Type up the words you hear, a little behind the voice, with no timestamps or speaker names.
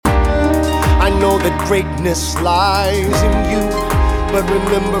the greatness lies in you. But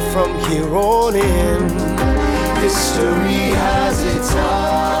remember from here on in, history has its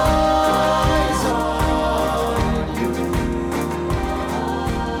eyes on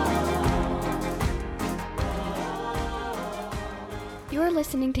you. You're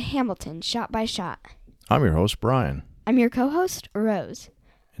listening to Hamilton, Shot by Shot. I'm your host, Brian. I'm your co-host, Rose.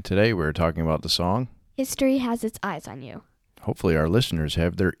 And today we're talking about the song, History Has Its Eyes on You. Hopefully our listeners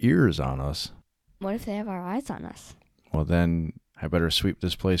have their ears on us. What if they have our eyes on us? Well, then I better sweep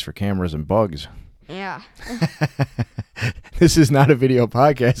this place for cameras and bugs. Yeah. This is not a video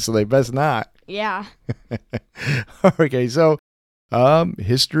podcast, so they best not. Yeah. Okay, so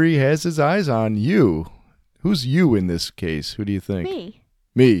history has its eyes on you. Who's you in this case? Who do you think?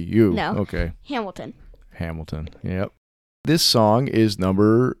 Me, you. No. Okay. Hamilton. Yep. This song is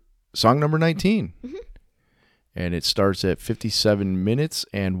song number 19. Mm-hmm. And it starts at 57 minutes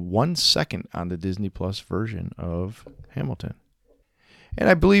and 1 second on the Disney Plus version of Hamilton. And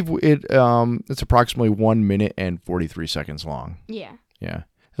I believe it's approximately 1 minute and 43 seconds long. Yeah. Yeah.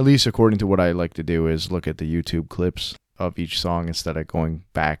 At least according to what I like to do is look at the YouTube clips of each song instead of going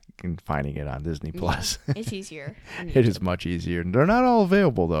back and finding it on Disney Plus. Yeah, it's easier. It is much easier. They're not all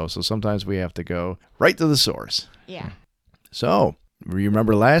available, though, so sometimes we have to go right to the source. Yeah. So, you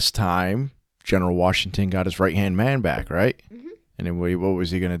remember last time General Washington got his right-hand man back, right? Mm-hmm. And then what was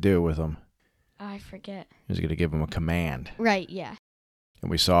he going to do with him? I forget. He was going to give him a command. Right, yeah.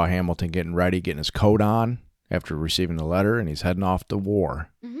 And we saw Hamilton getting ready, getting his coat on after receiving the letter, and he's heading off to war.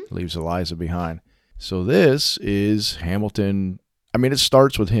 Mm-hmm. Leaves Eliza behind. So this is Hamilton. I mean, it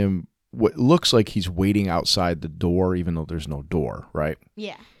starts with him, what looks like he's waiting outside the door, even though there's no door, right?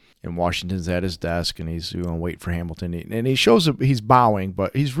 Yeah. And Washington's at his desk, and he's going to wait for Hamilton. And he shows up, he's bowing,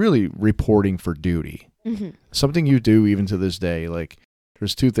 but he's really reporting for duty. Mm-hmm. Something you do even to this day. Like,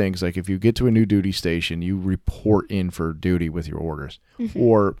 there's two things. Like, if you get to a new duty station, you report in for duty with your orders. Mm-hmm.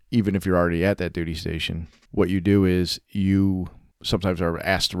 Or even if you're already at that duty station, what you do is you sometimes are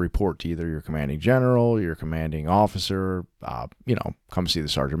asked to report to either your commanding general, your commanding officer, come see the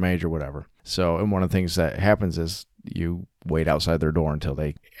sergeant major, whatever. So, and one of the things that happens is you wait outside their door until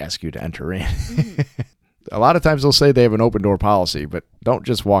they ask you to enter in. Mm-hmm. A lot of times they'll say they have an open door policy, but don't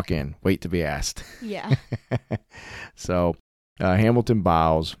just walk in. Wait to be asked. Yeah. So Hamilton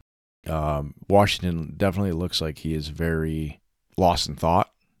bows. Washington definitely looks like he is very lost in thought,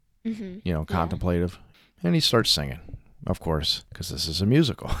 Mm-hmm. contemplative. And he starts singing, of course, because this is a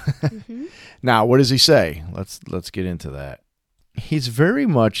musical. Mm-hmm. Now, what does he say? Let's get into that. He's very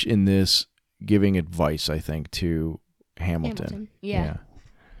much in this giving advice, I think, to Hamilton. Yeah.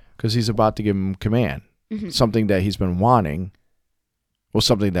 Because he's about to give him command. Mm-hmm. Something that he's been wanting. Well,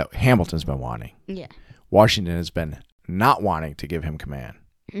 something that Hamilton's been wanting. Yeah. Washington has been not wanting to give him command.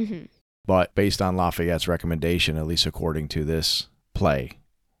 Mm-hmm. But based on Lafayette's recommendation, at least according to this play,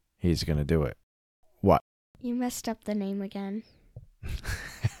 he's going to do it. What? You messed up the name again.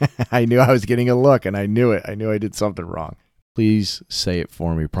 I knew I was getting a look, and I knew it. I knew I did something wrong. Please say it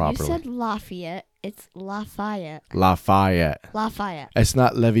for me properly. You said Lafayette. It's Lafayette. Lafayette. Lafayette. It's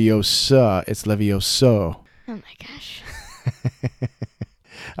not Leviosa. It's Levioso. Oh my gosh.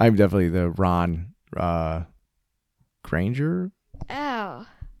 I'm definitely the Ron Granger Oh.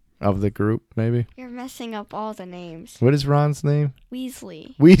 of the group, maybe. You're messing up all the names. What is Ron's name?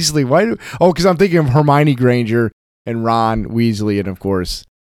 Weasley. Weasley. Why? Because I'm thinking of Hermione Granger and Ron Weasley, and of course,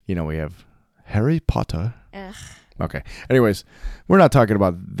 we have Harry Potter. Ugh. Okay. Anyways, we're not talking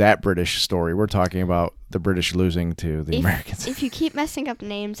about that British story. We're talking about the British losing to the Americans. If you keep messing up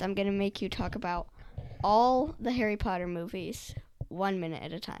names, I'm going to make you talk about all the Harry Potter movies 1 minute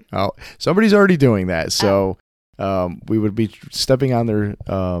at a time. Oh, somebody's already doing that. So we would be stepping on their...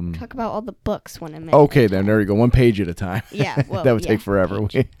 Talk about all the books 1 minute. Okay, then there you go. 1 page at a time. Yeah. Well, that would take forever.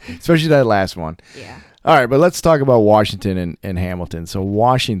 Page. Especially that last one. Yeah. All right, but let's talk about Washington and Hamilton. So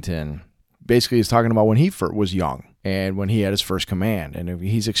Washington basically is talking about when he was young and when he had his first command. And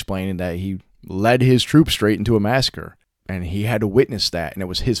he's explaining that he led his troops straight into a massacre. And he had to witness that, and it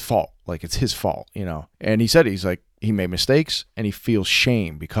was his fault. Like, it's his fault, And he said he made mistakes, and he feels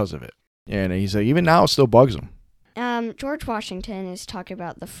shame because of it. And he's like, even now, it still bugs him. George Washington is talking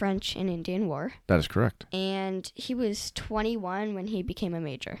about the French and Indian War. That is correct. And he was 21 when he became a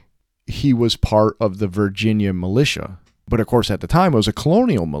major. He was part of the Virginia militia. But, of course, at the time, it was a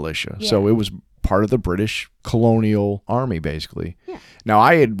colonial militia. Yeah. So it was part of the British colonial army, basically. Yeah. Now,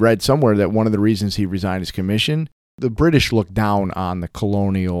 I had read somewhere that one of the reasons he resigned his commission, the British looked down on the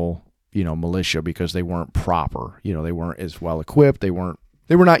colonial, militia because they weren't proper. They weren't as well equipped. They were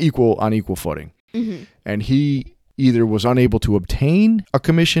not on equal footing. Mm-hmm. And he either was unable to obtain a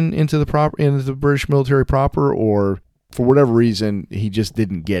commission into the British military proper, or for whatever reason he just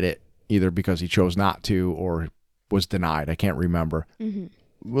didn't get it, either because he chose not to or was denied. I can't remember. Mm-hmm.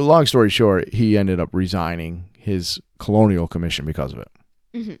 Well, long story short, he ended up resigning his colonial commission because of it.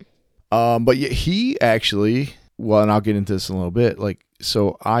 Mm-hmm. But he actually, well, and I'll get into this in a little bit. Like,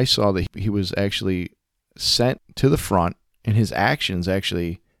 so I saw that he was actually sent to the front, and his actions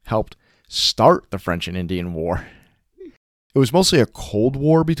actually helped start the French and Indian War. It was mostly a Cold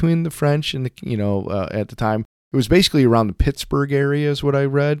War between the French and at the time. It was basically around the Pittsburgh area is what I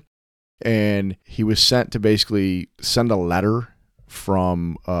read. And he was sent to basically send a letter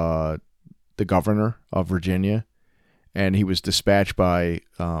from the governor of Virginia. And he was dispatched by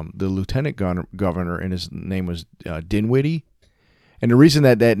the lieutenant governor, and his name was Dinwiddie. And the reason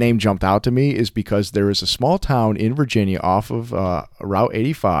that name jumped out to me is because there is a small town in Virginia off of Route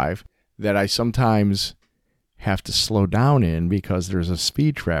 85 that I sometimes have to slow down in because there's a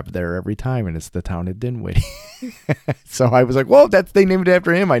speed trap there every time, and it's the town of Dinwiddie. So I was like, "Whoa, they named it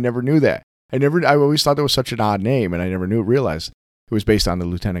after him." I never knew that. I always thought that was such an odd name, and I never realized it was based on the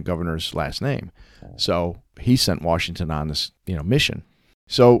lieutenant governor's last name. So he sent Washington on this, mission.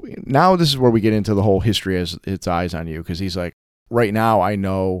 So now this is where we get into the whole history as its eyes on you, because he's like, right now I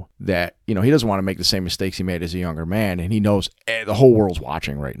know that, he doesn't want to make the same mistakes he made as a younger man, and he knows the whole world's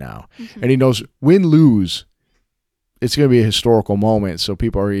watching right now. Mm-hmm. And he knows win, lose, it's going to be a historical moment. So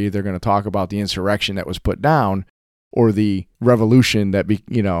people are either going to talk about the insurrection that was put down or the revolution that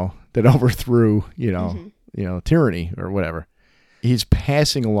that overthrew, tyranny or whatever. He's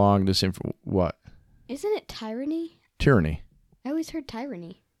passing along this what? Isn't it tyranny? Tyranny. I always heard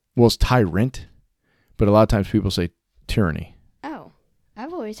tyranny. Well, it's tyrant, but a lot of times people say tyranny. Oh,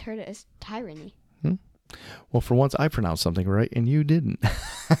 I've always heard it as tyranny. Well, for once I pronounced something right and you didn't.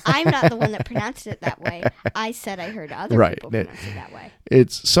 I'm not the one that pronounced it that way. I said I heard other people pronounce it that way.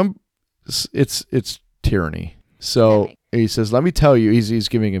 It's tyranny. So he says, let me tell you, he's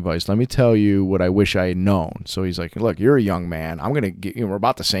giving advice. Let me tell you what I wish I had known. So he's like, look, you're a young man. I'm going to get, we're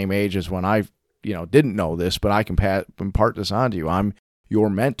about the same age as when I, didn't know this, but I can impart this on to you. I'm your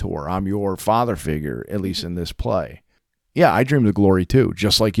mentor. I'm your father figure, at least in this play. Yeah, I dreamed of glory too,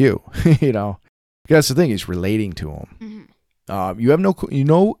 just like you, That's the thing. He's relating to him. Mm-hmm. You have no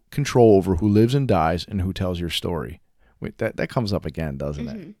control over who lives and dies and who tells your story. Wait, that comes up again, doesn't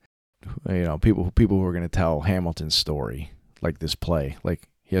it? People who are going to tell Hamilton's story, like this play. Like,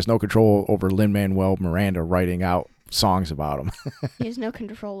 he has no control over Lin-Manuel Miranda writing out songs about him. He has no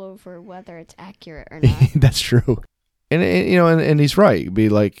control over whether it's accurate or not. That's true. And he's right.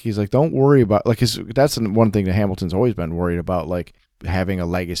 He's like, don't worry about, that's one thing that Hamilton's always been worried about, like having a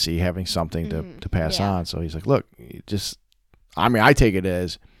legacy, having something to pass on. So he's like, look, I take it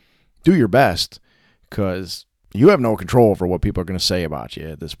as do your best, because you have no control over what people are going to say about you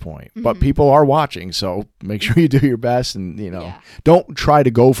at this point. Mm-hmm. But people are watching, so make sure you do your best, and don't try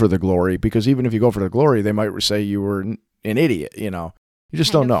to go for the glory, because even if you go for the glory, they might say you were an idiot. You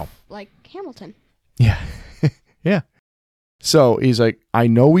just don't know. Like Hamilton. Yeah, yeah. So he's like, I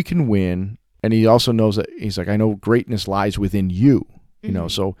know we can win, and he also knows that he's like, I know greatness lies within you.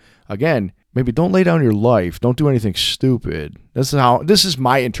 So again, maybe don't lay down your life. Don't do anything stupid. This is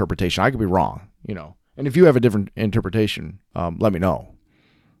my interpretation. I could be wrong. And if you have a different interpretation, let me know.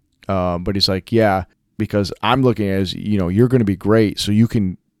 But he's like, yeah, because I'm looking as, you're going to be great. So you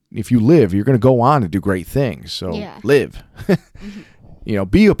can, if you live, you're going to go on and do great things. So live,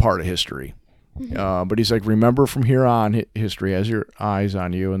 be a part of history. Mm-hmm. But he's like, remember from here on, history has your eyes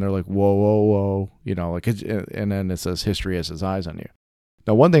on you. And they're like, whoa, whoa, whoa, and then it says history has its eyes on you.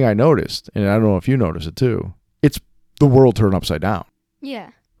 Now, one thing I noticed, and I don't know if you noticed it too, it's the world turned upside down.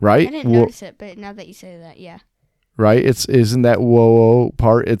 Yeah. Right? I didn't notice it, but now that you say that, yeah. Right? Isn't that whoa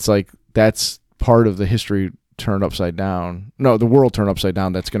part? It's like that's part of the history turned upside down. No, the world turned upside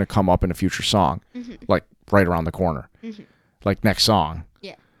down. That's going to come up in a future song, like right around the corner, like next song.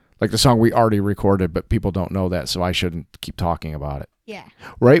 Yeah. Like the song we already recorded, but people don't know that, so I shouldn't keep talking about it. Yeah.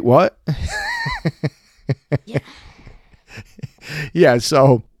 Right? What? Yeah. Yeah.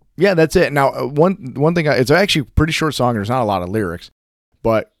 So yeah, that's it. Now, one thing, it's actually a pretty short song. There's not a lot of lyrics.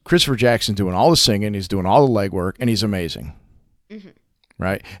 But Christopher Jackson's doing all the singing, he's doing all the legwork, and he's amazing. Mm-hmm.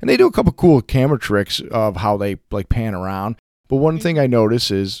 Right? And they do a couple cool camera tricks of how they like pan around. But one thing I notice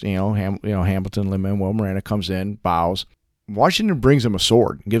is, Hamilton, Lin-Manuel Miranda comes in, bows. Washington brings him a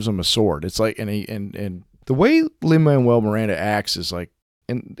sword, gives him a sword. It's like, and the way Lin-Manuel Miranda acts is like,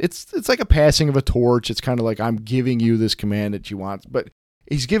 and it's like a passing of a torch. It's kind of like, I'm giving you this command that you want, but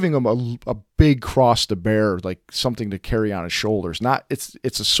he's giving him a big cross to bear, like something to carry on his shoulders. Not it's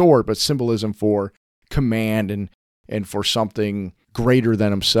a sword, but symbolism for command and and for something greater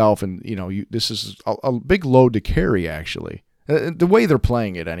than himself. And, this is a big load to carry, actually. The way they're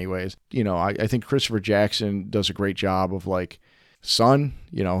playing it, anyways. I think Christopher Jackson does a great job of like, son,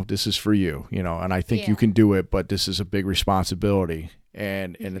 this is for you, and I think you can do it, but this is a big responsibility,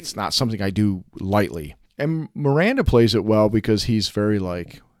 and it's not something I do lightly. And Miranda plays it well because he's very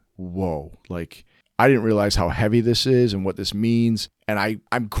like, whoa, like, I didn't realize how heavy this is and what this means, and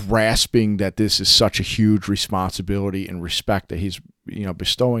I'm grasping that this is such a huge responsibility and respect that he's,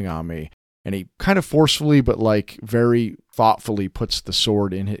 bestowing on me. And he kind of forcefully, but like very thoughtfully puts the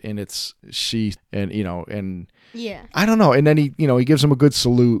sword in its sheath, and yeah, I don't know. And then he gives him a good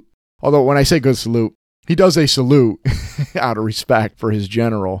salute. Although when I say good salute, he does a salute out of respect for his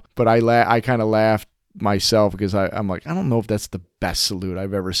general. But I kind of laughed myself because I'm like, I don't know if that's the best salute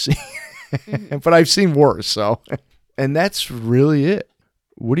I've ever seen, but I've seen worse. So, and that's really it.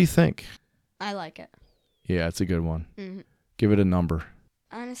 What do you think? I like it. Yeah, it's a good one. Mm-hmm. Give it a number.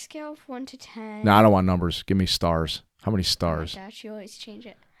 On a scale of 1 to 10. No, I don't want numbers. Give me stars. How many stars? Oh my gosh, you always change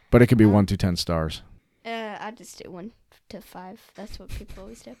it. But it could be 1 to 10 stars. I just do 1 to 5. That's what people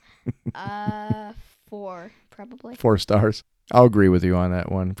always do. 4, probably. 4 stars. I'll agree with you on that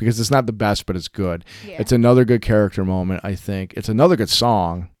one because it's not the best, but it's good. Yeah. It's another good character moment, I think. It's another good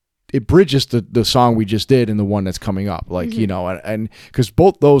song. It bridges the song we just did and the one that's coming up. Like, and because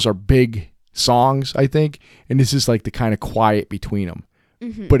both those are big songs, I think, and this is like the kind of quiet between them.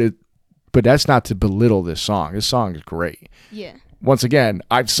 Mm-hmm. But that's not to belittle this song. This song is great. Yeah. Once again,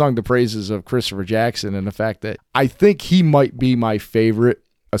 I've sung the praises of Christopher Jackson and the fact that I think he might be my favorite,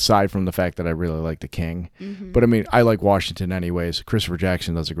 aside from the fact that I really like The King. Mm-hmm. But I mean, I like Washington anyways. Christopher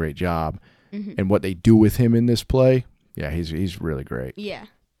Jackson does a great job. Mm-hmm. And what they do with him in this play, yeah, he's really great. Yeah.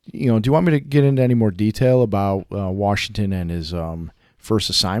 Do you want me to get into any more detail about Washington and his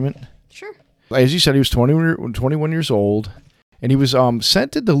first assignment? Sure. As you said, he was 21 years old. And he was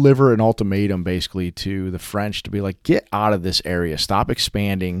sent to deliver an ultimatum, basically, to the French to be like, get out of this area. Stop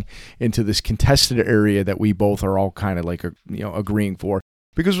expanding into this contested area that we both are all kind of like, agreeing for.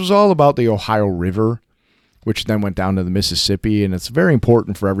 Because it was all about the Ohio River, which then went down to the Mississippi. And it's very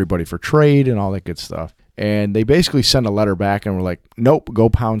important for everybody for trade and all that good stuff. And they basically sent a letter back and were like, nope, go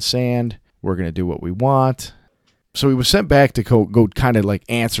pound sand. We're going to do what we want. So he was sent back to go kind of like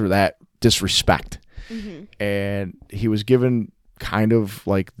answer that disrespect. Mm-hmm. And he was given kind of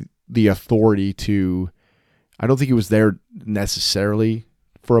like the authority to, I don't think he was there necessarily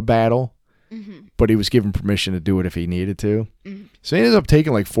for a battle, but he was given permission to do it if he needed to. Mm-hmm. So he ended up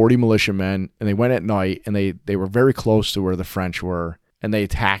taking like 40 militiamen, and they went at night, and they were very close to where the French were, and they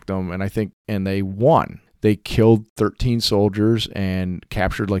attacked them, and they won. They killed 13 soldiers and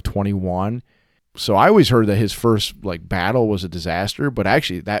captured like 21. So I always heard that his first like battle was a disaster, but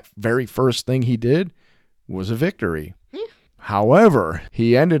actually that very first thing he did was a victory. Yeah. However,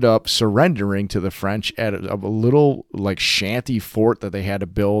 he ended up surrendering to the French at a little like shanty fort that they had to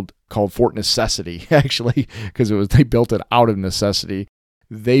build called Fort Necessity, actually, because they built it out of necessity.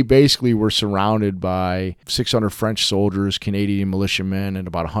 They basically were surrounded by 600 French soldiers, Canadian militiamen, and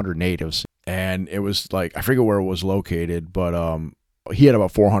about 100 natives. And it was like, I forget where it was located, but he had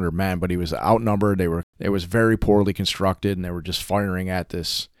about 400 men, but he was outnumbered. It was very poorly constructed, and they were just firing at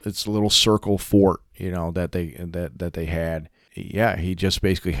this little circle fort, that they had. Yeah, he just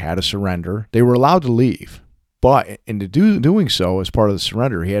basically had to surrender. They were allowed to leave, but in doing so, as part of the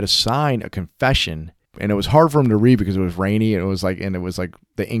surrender, he had to sign a confession, and it was hard for him to read because it was rainy, and it was like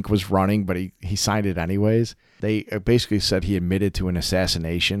the ink was running, but he signed it anyways. They basically said he admitted to an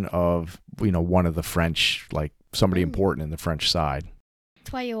assassination of one of the French, like somebody important in the French side.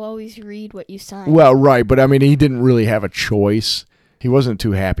 That's why you always read what you sign. Well, right, but I mean, he didn't really have a choice. He wasn't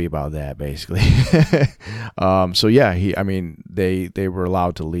too happy about that, basically. So yeah, they were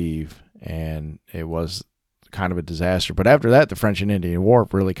allowed to leave, and it was kind of a disaster. But after that, the French and Indian War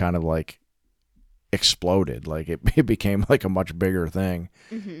really kind of like exploded. Like it became like a much bigger thing.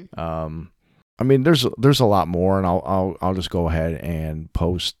 Mm-hmm. I mean, there's a lot more, and I'll just go ahead and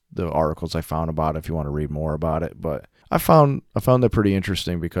post the articles I found about it if you want to read more about it. But I found that pretty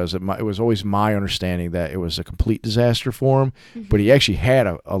interesting because it was always my understanding that it was a complete disaster for him, but he actually had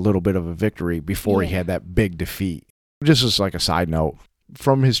a little bit of a victory before he had that big defeat. Just as like a side note,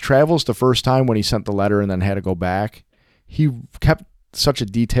 from his travels the first time when he sent the letter and then had to go back, he kept such a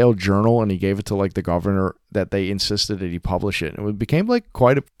detailed journal, and he gave it to like the governor that they insisted that he publish it. And it became like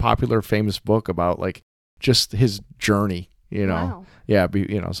quite a popular, famous book about like just his journey, Wow. Yeah,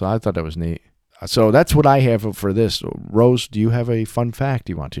 so I thought that was neat. So that's what I have for this. Rose, do you have a fun fact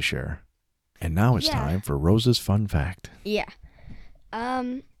you want to share? And now it's time for Rose's fun fact. Yeah.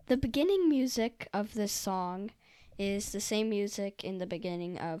 The beginning music of this song is the same music in the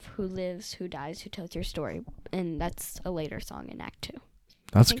beginning of Who Lives, Who Dies, Who Tells Your Story. And that's a later song in Act 2.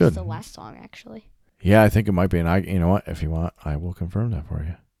 That's I think good. It's the last song, actually. Yeah, I think it might be. And you know what? If you want, I will confirm that for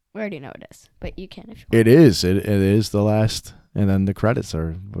you. We already know it is, but you can if you want. It is. It is the last. And then the credits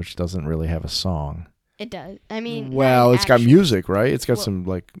are, which doesn't really have a song. It does. I mean, Well, it's got actually- music, right? It's got Well- some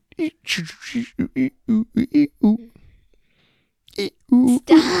like.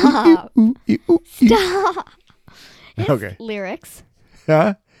 Stop. Stop. It has Okay. lyrics.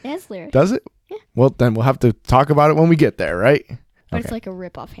 Huh? It has lyrics. Does it? Yeah. Well, then we'll have to talk about it when we get there, right? But Okay. it's like a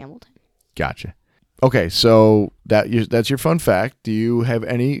rip off Hamilton. Gotcha. Okay, so that's your fun fact. Do you have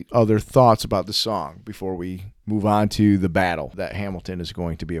any other thoughts about the song before we move on to the battle that Hamilton is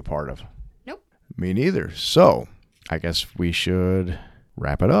going to be a part of? Nope. Me neither. So I guess we should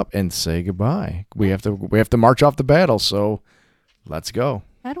wrap it up and say goodbye. We have to march off the battle, so let's go.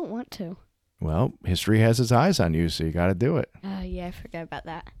 I don't want to. Well, history has its eyes on you, so you got to do it. Yeah, I forgot about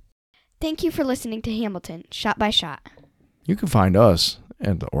that. Thank you for listening to Hamilton, Shot by Shot. You can find us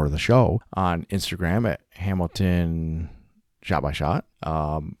or the show on Instagram at Hamilton Shot by Shot,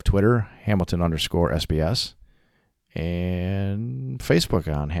 Twitter Hamilton_SBS, and Facebook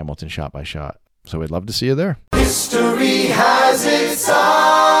on Hamilton Shot by Shot. So we'd love to see you there. History has its eyes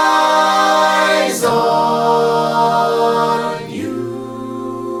on